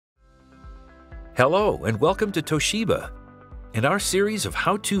Hello and welcome to Toshiba. In our series of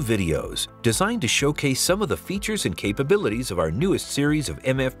how-to videos designed to showcase some of the features and capabilities of our newest series of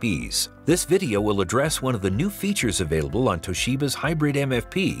MFPs, this video will address one of the new features available on Toshiba's hybrid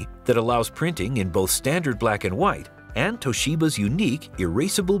MFP that allows printing in both standard black and white and Toshiba's unique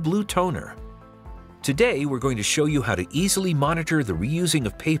erasable blue toner. Today, we're going to show you how to easily monitor the reusing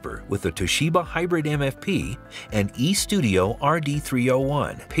of paper with the Toshiba Hybrid MFP and eStudio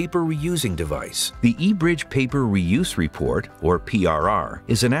RD301 paper reusing device. The eBridge Paper Reuse Report, or PRR,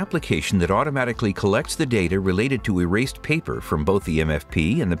 is an application that automatically collects the data related to erased paper from both the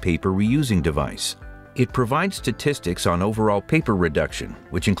MFP and the paper reusing device. It provides statistics on overall paper reduction,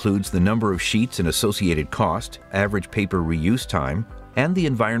 which includes the number of sheets and associated cost, average paper reuse time, and the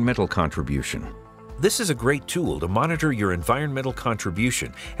environmental contribution. This is a great tool to monitor your environmental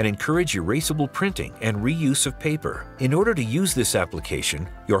contribution and encourage erasable printing and reuse of paper. In order to use this application,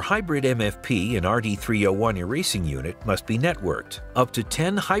 your hybrid MFP and RD301 erasing unit must be networked. Up to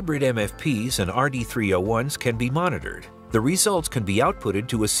 10 hybrid MFPs and RD301s can be monitored. The results can be outputted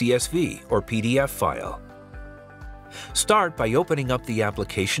to a CSV or PDF file. Start by opening up the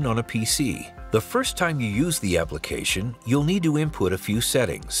application on a PC. The first time you use the application, you'll need to input a few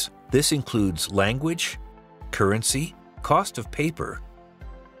settings. This includes language, currency, cost of paper,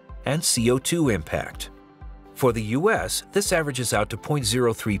 and CO2 impact. For the US, this averages out to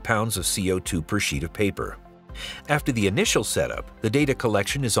 0.03 pounds of CO2 per sheet of paper. After the initial setup, the data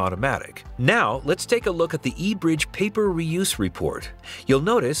collection is automatic. Now, let's take a look at the eBridge Paper Reuse Report. You'll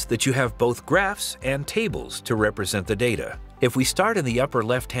notice that you have both graphs and tables to represent the data. If we start in the upper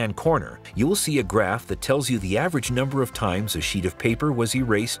left-hand corner, you will see a graph that tells you the average number of times a sheet of paper was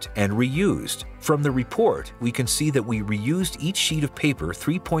erased and reused. From the report, we can see that we reused each sheet of paper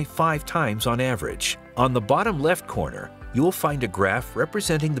 3.5 times on average. On the bottom left corner, you will find a graph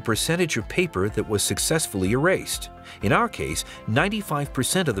representing the percentage of paper that was successfully erased. In our case,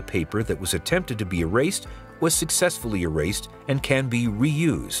 95% of the paper that was attempted to be erased was successfully erased and can be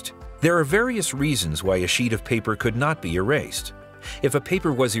reused. There are various reasons why a sheet of paper could not be erased. If a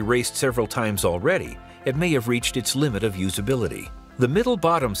paper was erased several times already, it may have reached its limit of usability. The middle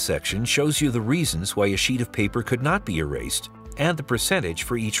bottom section shows you the reasons why a sheet of paper could not be erased and the percentage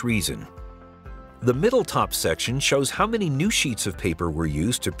for each reason. The middle top section shows how many new sheets of paper were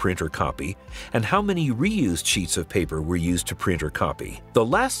used to print or copy and how many reused sheets of paper were used to print or copy. The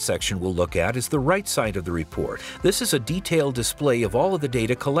last section we'll look at is the right side of the report. This is a detailed display of all of the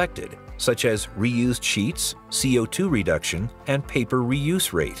data collected, such as reused sheets, CO2 reduction, and paper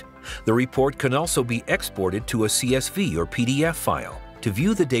reuse rate. The report can also be exported to a CSV or PDF file to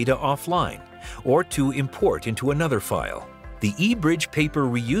view the data offline or to import into another file. The eBridge Paper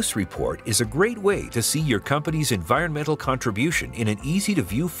Reuse Report is a great way to see your company's environmental contribution in an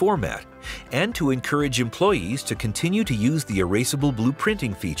easy-to-view format and to encourage employees to continue to use the erasable blue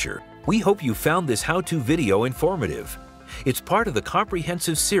printing feature. We hope you found this how-to video informative. It's part of the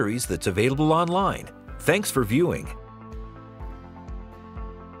comprehensive series that's available online. Thanks for viewing.